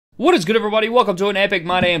What is good, everybody? Welcome to an Epic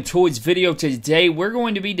My Damn Toys video. Today, we're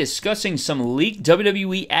going to be discussing some leaked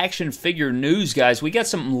WWE action figure news, guys. We got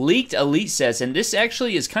some leaked Elite sets, and this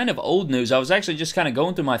actually is kind of old news. I was actually just kind of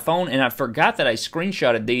going through my phone, and I forgot that I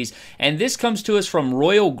screenshotted these, and this comes to us from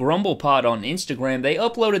Royal Grumble Pod on Instagram. They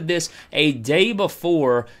uploaded this a day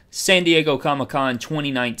before San Diego Comic-Con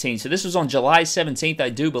 2019. So this was on July 17th, I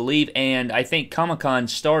do believe, and I think Comic-Con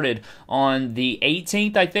started on the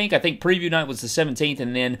 18th, I think. I think preview night was the 17th,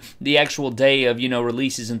 and then the actual day of,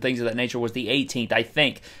 releases and things of that nature was the 18th, I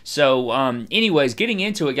think. So, anyways, getting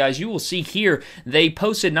into it, guys, you will see here, they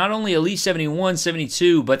posted not only Elite 71,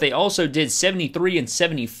 72, but they also did 73 and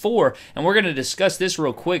 74, and we're going to discuss this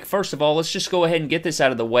real quick. First of all, let's just go ahead and get this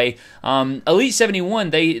out of the way. Elite 71,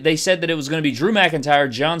 they said that it was going to be Drew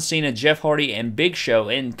McIntyre, John Cena, Jeff Hardy, and Big Show,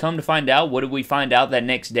 and come to find out, what did we find out that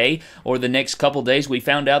next day, or the next couple days? We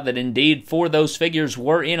found out that indeed 4 of those figures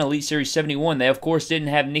were in Elite Series 71. They, of course, didn't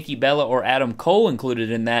have Nikki Bella or Adam Cole included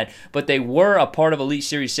in that, but they were a part of Elite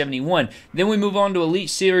Series 71. Then we move on to Elite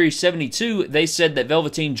Series 72. They said that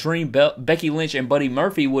Velveteen Dream, Becky Lynch, and Buddy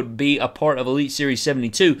Murphy would be a part of Elite Series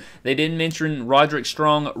 72. They didn't mention Roderick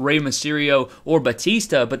Strong, Rey Mysterio, or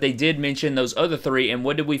Batista, but they did mention those other 3, and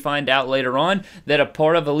what did we find out later on? That a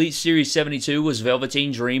part of Elite Series 72 was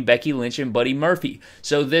Velveteen Dream, Becky Lynch, and Buddy Murphy.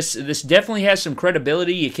 So this definitely has some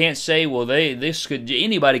credibility. You can't say, well,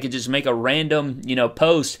 anybody could just make a random,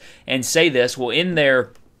 post and say this. Well, in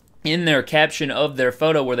their caption of their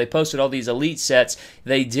photo where they posted all these Elite sets,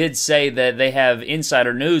 they did say that they have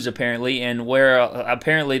insider news, apparently, and where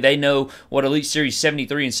apparently they know what Elite Series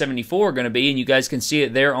 73 and 74 are going to be, and you guys can see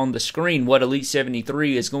it there on the screen, what Elite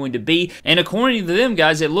 73 is going to be. And according to them,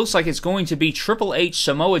 guys, it looks like it's going to be Triple H,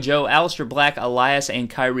 Samoa Joe, Aleister Black, Elias, and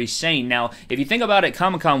Kairi Sane. Now, if you think about it,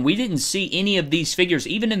 Comic-Con, we didn't see any of these figures,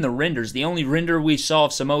 even in the renders. The only render we saw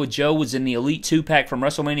of Samoa Joe was in the Elite 2-pack from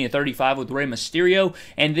WrestleMania 35 with Rey Mysterio,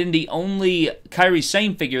 and then the only Kairi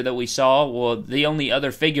Sane figure that we saw, well, the only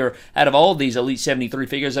other figure out of all of these Elite 73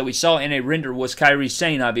 figures that we saw in a render was Kairi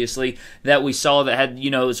Sane, obviously, that we saw that had,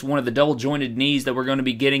 it's one of the double-jointed knees that we're going to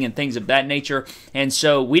be getting and things of that nature. And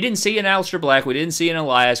so we didn't see an Aleister Black, we didn't see an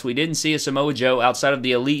Elias, we didn't see a Samoa Joe outside of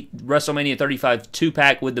the Elite WrestleMania 35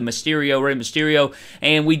 2-pack with the Mysterio, Rey Mysterio,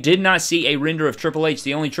 and we did not see a render of Triple H.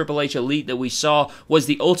 The only Triple H Elite that we saw was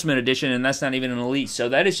the Ultimate Edition, and that's not even an Elite. So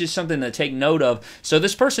that is just something to take note of. So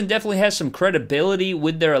this person definitely has some credibility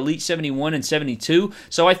with their Elite 71 and 72,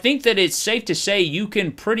 so I think that it's safe to say you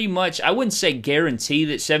can pretty much, I wouldn't say guarantee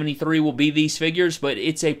that 73 will be these figures, but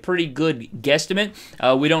it's a pretty good guesstimate.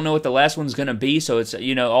 We don't know what the last one's going to be, so it's,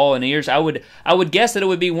 all in ears. I would guess that it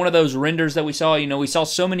would be one of those renders that we saw. We saw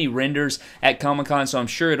so many renders at Comic-Con, so I'm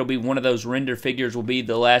sure it'll be one of those render figures will be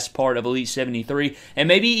the last part of Elite 73, and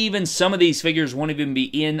maybe even some of these figures won't even be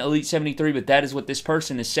in Elite 73, but that is what this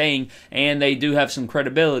person is saying, and they do have some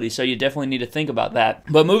credibility, so you definitely need to think about that.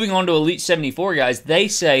 But moving on to Elite 74, guys, they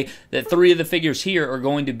say that 3 of the figures here are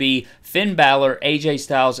going to be Finn Balor, AJ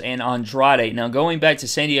Styles, and Andrade. Now, going back to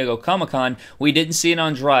San Diego Comic-Con, we didn't see an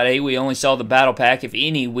Andrade. We only saw the Battle Pack. If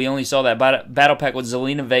any, we only saw that Battle Pack with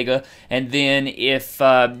Zelina Vega. And then if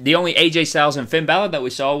the only AJ Styles and Finn Balor that we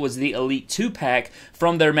saw was the Elite 2-pack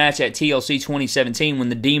from their match at TLC 2017 when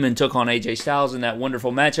the Demon took on AJ Styles in that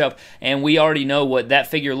wonderful matchup. And we already know what that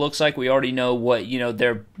figure looks like. We already know what,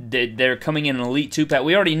 they're coming in an Elite 2-pack.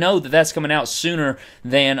 We already know that that's coming out sooner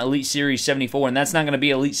than Elite Series 74, and that's not going to be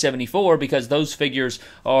Elite 74 because those figures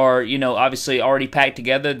are, obviously already packed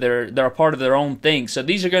together. They're a part of their own thing. So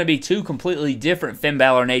these are going to be 2 completely different Finn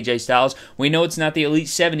Balor and AJ Styles. We know it's not the Elite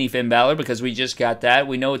 70 Finn Balor because we just got that.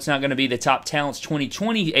 We know it's not going to be the Top Talents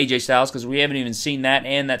 2020 AJ Styles because we haven't even seen that,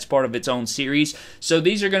 and that's part of its own series. So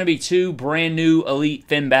these are going to be 2 brand new Elite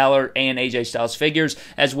Finn Balor and AJ Styles figures,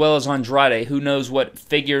 as well as Andrade. Who knows what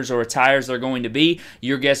figures or attires they're going to be?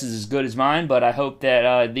 Your guess is as good as mine, but I hope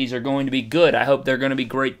that these are going to be good. I hope they're going to be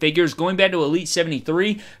great figures. Going back to Elite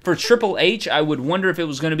 73, for Triple H, I would wonder if it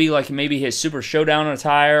was going to be like maybe his Super Showdown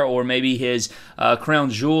attire or maybe his Crown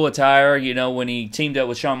Jewel attire, when he teamed up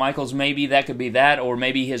with Shawn Michaels. Maybe that could be that, or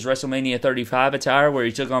maybe his WrestleMania 35 attire where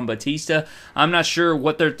he took on Batista. I'm not sure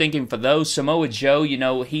what they're thinking for those. Samoa Joe,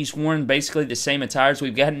 he's worn basically the same attires.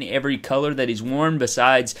 We've gotten every color that he's worn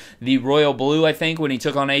besides the royal blue, I think, when he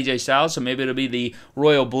took on AJ Styles, so maybe it'll be the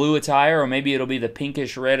royal blue attire, or maybe it'll be the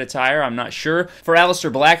pinkish red attire. I'm not sure. For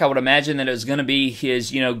Aleister Black, I would imagine that it was going to be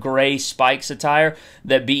his, gray spikes attire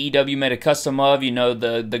that BEW made a custom of,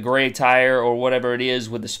 the gray attire or whatever it is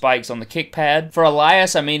with the spikes on the kick pad. For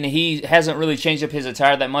Elias, I mean, he hasn't really changed up his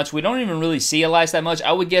attire that much. We don't even really see Elias that much.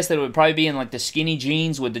 I would guess that it would probably be in like the skinny skinny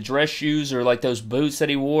jeans with the dress shoes or like those boots that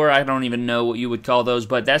he wore. I don't even know what you would call those,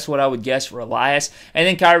 but that's what I would guess for Elias. And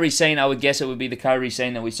then Kairi Sane, I would guess it would be the Kairi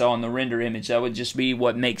Sane that we saw in the render image. That would just be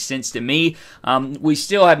what makes sense to me. We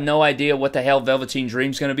still have no idea what the hell Velveteen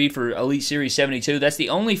Dream's going to be for Elite Series 72. That's the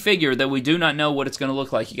only figure that we do not know what it's going to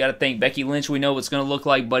look like. You got to think Becky Lynch, we know what it's going to look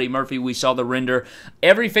like. Buddy Murphy, we saw the render.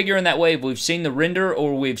 Every figure in that wave, we've seen the render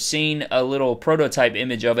or we've seen a little prototype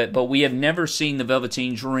image of it, but we have never seen the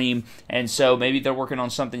Velveteen Dream, and so maybe they're working on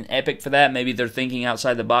something epic for that. Maybe they're thinking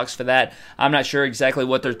outside the box for that. I'm not sure exactly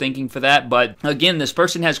what they're thinking for that, but again, this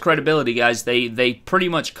person has credibility, guys. They pretty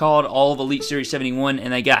much called all of Elite Series 71,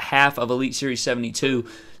 and they got half of Elite Series 72.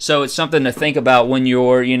 So it's something to think about when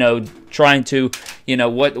you're, trying to,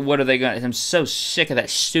 what are they going to... I'm so sick of that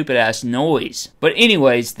stupid-ass noise. But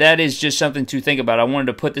anyways, that is just something to think about. I wanted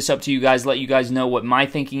to put this up to you guys, let you guys know what my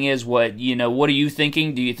thinking is, what are you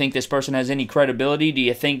thinking? Do you think this person has any credibility? Do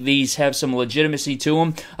you think these have some legitimacy to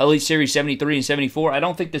them? Elite Series 73 and 74. I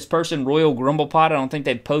don't think this person, Royal Grumblepot, I don't think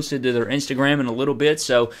they've posted to their Instagram in a little bit,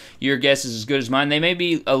 so your guess is as good as mine. They may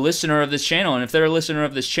be a listener of this channel, and if they're a listener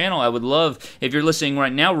of this channel, I would love, if you're listening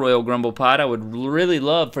right now, Royal Grumblepot, I would really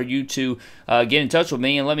love for you to get in touch with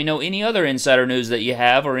me and let me know any other insider news that you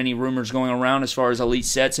have or any rumors going around as far as Elite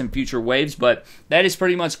sets and future waves. But that is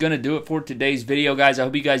pretty much going to do it for today's video, guys. I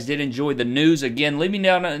hope you guys did enjoy the news. Again, leave me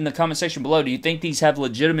down in the comment section below. Do you think these have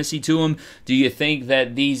legitimacy to them? Do you think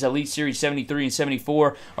that these Elite Series 73 and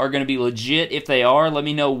 74 are going to be legit? If they are, let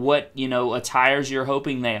me know what, attires you're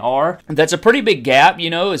hoping they are. That's a pretty big gap,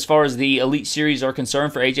 as far as the Elite Series are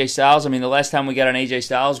concerned for AJ Styles. I mean, the last time we got an AJ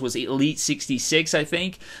Styles was Elite 66, I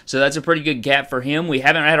think. So that's a pretty good gap for him. We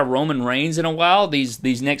haven't had a Roman Reigns in a while.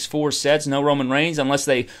 These next 4 sets, no Roman Reigns, unless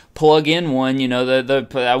they plug in one.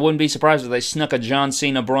 I wouldn't be surprised if they snuck a John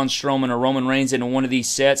Cena, Braun Strowman, or Roman Reigns into one of these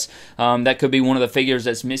sets. That could be one of the figures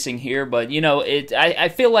that's missing here. But, I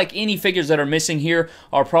feel like any figures that are missing here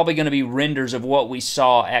are probably going to be renders of what we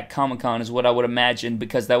saw at Comic-Con is what I would imagine,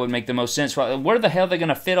 because that would make the most sense. Where the hell are they going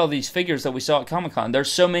to fit all these figures that we saw at Comic-Con?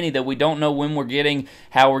 There's so many that we don't know when we're getting,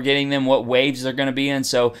 how we're getting them, what waves they're going to be in.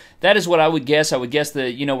 So that is what I would guess. I would guess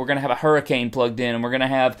that, we're going to have a Hurricane plugged in, and we're going to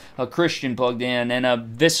have a Christian plugged in, and a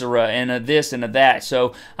Viscera, and a this, and a that.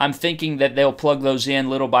 So I'm thinking that they'll plug those in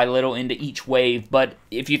little by little into each wave. But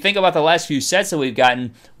if you think about the last few sets that we've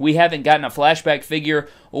gotten, we haven't gotten a flashback figure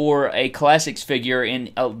or a classics figure in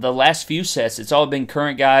the last few sets. It's all been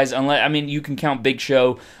current guys, you can count Big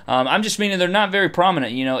Show. I'm just meaning they're not very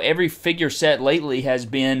prominent. Every figure set lately has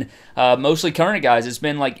been mostly current guys. It's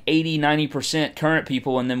been like 80-90% current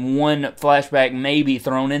people, and then one flashback maybe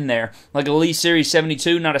thrown in there. Like Elite Series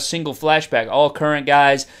 72, not a single flashback, all current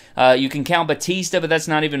guys. You can count Batista, but that's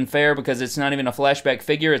not even fair because it's not even a flashback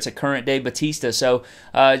figure. It's a current day Batista. So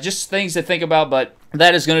just things to think about, but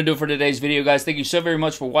that is going to do it for today's video, guys. Thank you so very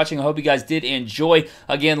much for watching. I hope you guys did enjoy.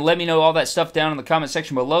 Again, let me know all that stuff down in the comment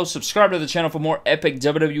section below. Subscribe to the channel for more epic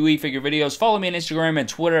WWE figure videos. Follow me on Instagram and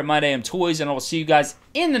Twitter at MyDamnToys, and I will see you guys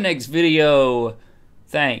in the next video.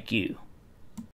 Thank you.